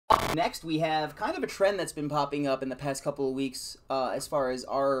Next, we have kind of a trend that's been popping up in the past couple of weeks as far as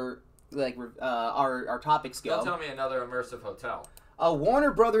our topics go. Don't tell me another immersive hotel. A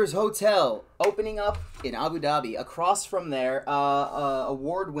Warner Brothers hotel opening up in Abu Dhabi, across from their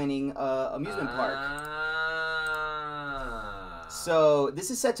award-winning amusement park. So this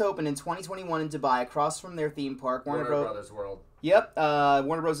is set to open in 2021 in Dubai, across from their theme park, Warner Brothers World. Yep,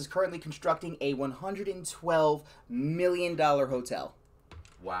 Warner Bros. Is currently constructing a $112 million hotel.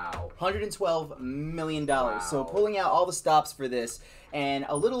 Wow. $112 million. Wow. So pulling out all the stops for this, and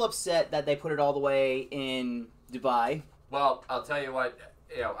a little upset that they put it all the way in Dubai. Well, I'll tell you what,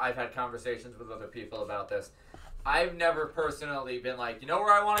 I've had conversations with other people about this. I've never personally been like, you know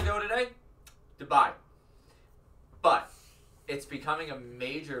where I want to go today? Dubai. But it's becoming a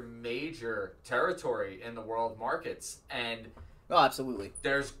major, major territory in the world markets, and Oh, absolutely.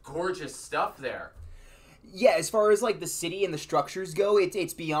 there's gorgeous stuff there. Yeah, as far as like the city and the structures go,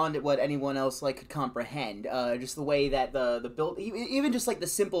 it's beyond what anyone else like could comprehend. Just the way that the build, even just like the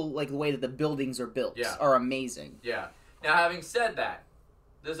simple like the way that the buildings are built, are amazing. Yeah. Now, having said that,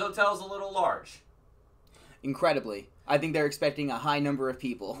 this hotel's a little large. Incredibly, I think they're expecting a high number of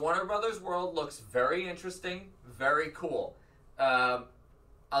people. Warner Brothers World looks very interesting, very cool.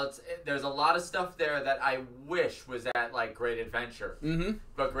 There's a lot of stuff there that I wish was at like Great Adventure. Mm-hmm.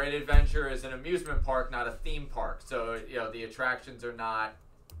 But Great Adventure is an amusement park, not a theme park. So, the attractions are not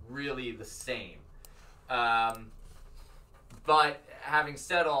really the same. But having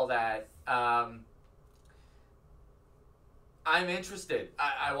said all that, I'm interested.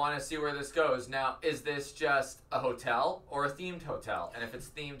 I want to see where this goes. Now, is this just a hotel or a themed hotel? And if it's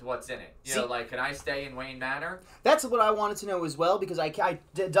themed, what's in it? Can I stay in Wayne Manor? That's what I wanted to know as well, because I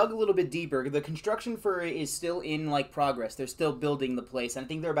dug a little bit deeper. The construction for it is still in like progress. They're still building the place. I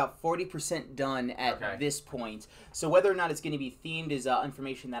think they're about 40% done at this point. So whether or not it's going to be themed is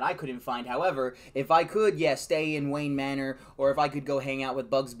information that I couldn't find. However, if I could, stay in Wayne Manor, or if I could go hang out with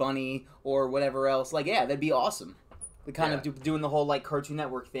Bugs Bunny or whatever else, that'd be awesome. The kind of doing the whole like Cartoon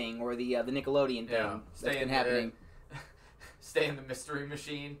Network thing or the Nickelodeon thing that's been happening. Stay in the Mystery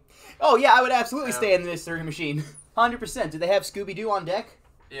Machine. Oh yeah, I would absolutely stay in the Mystery Machine. 100%. Do they have Scooby-Doo on deck?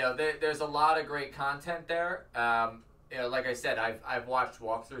 There's a lot of great content there. Like I said, I've watched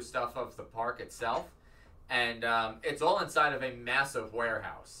walkthrough stuff of the park itself, and it's all inside of a massive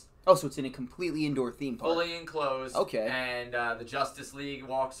warehouse. Oh, so it's in a completely indoor theme park. Fully enclosed. Okay. And the Justice League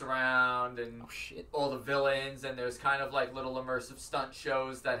walks around, and all the villains, and there's kind of like little immersive stunt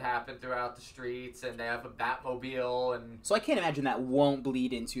shows that happen throughout the streets, and they have a Batmobile, and so I can't imagine that won't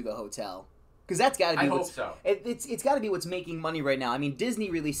bleed into the hotel. Because that's got to be. I hope so. It's got to be what's making money right now. I mean, Disney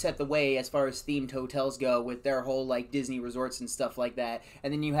really set the way as far as themed hotels go with their whole like Disney resorts and stuff like that.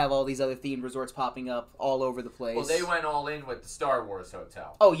 And then you have all these other themed resorts popping up all over the place. Well, they went all in with the Star Wars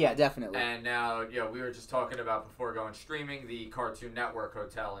hotel. Oh yeah, definitely. And now, we were just talking about before going streaming the Cartoon Network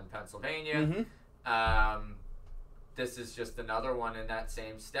hotel in Pennsylvania. Mm-hmm. This is just another one in that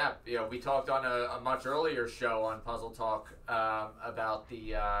same step. We talked on a much earlier show on Puzzle Talk about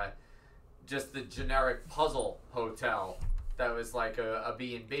the. Just the generic puzzle hotel that was like a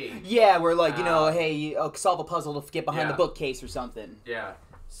B&B. Yeah, where like, hey, you solve a puzzle to get behind the bookcase or something. Yeah.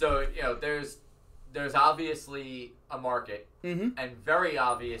 So, there's obviously a market, and very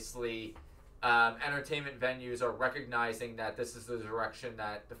obviously entertainment venues are recognizing that this is the direction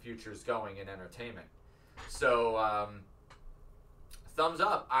that the future is going in entertainment. So, thumbs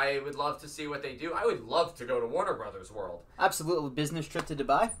up. I would love to see what they do. I would love to go to Warner Brothers World. Absolutely. Business trip to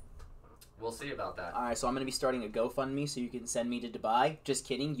Dubai? We'll see about that. Alright, so I'm going to be starting a GoFundMe so you can send me to Dubai. Just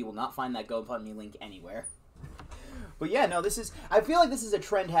kidding. You will not find that GoFundMe link anywhere. But yeah, no, I feel like this is a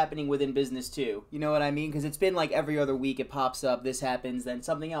trend happening within business too. You know what I mean? Because it's been like every other week it pops up, this happens, then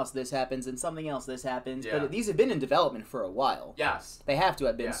something else, this happens, and something else, this happens. Yeah. But these have been in development for a while. Yes. They have to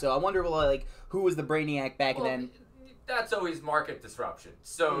have been. Yeah. So I wonder, who was the brainiac back then? That's always market disruption.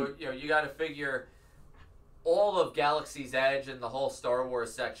 So, you got to figure all of Galaxy's Edge and the whole Star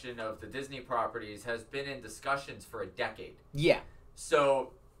Wars section of the Disney properties has been in discussions for a decade. Yeah.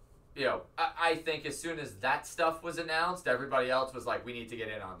 So, I think as soon as that stuff was announced, everybody else was like, we need to get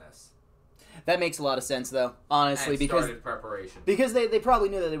in on this. That makes a lot of sense, though, honestly, and started preparation. Because they probably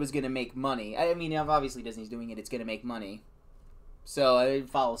knew that it was going to make money. I mean, obviously Disney's doing it, it's going to make money. So I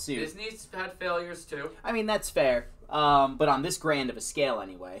follow suit. Disney's had failures, too. I mean, that's fair. But on this grand of a scale,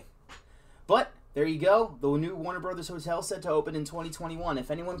 anyway. But there you go. The new Warner Brothers hotel set to open in 2021. If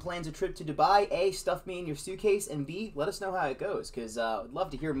anyone plans a trip to Dubai, A, stuff me in your suitcase, and B, let us know how it goes, because I'd love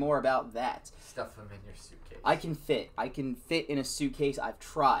to hear more about that. Stuff them in your suitcase. I can fit in a suitcase. I've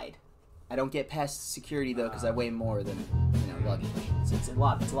tried. I don't get past security though because I weigh more than luggage. It's a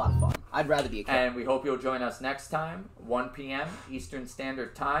lot of fun. I'd rather be a kid. And we hope you'll join us next time, 1 p.m. Eastern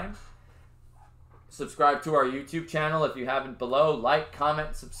Standard Time. Subscribe to our YouTube channel if you haven't below. Like,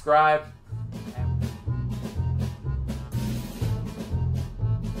 comment, subscribe.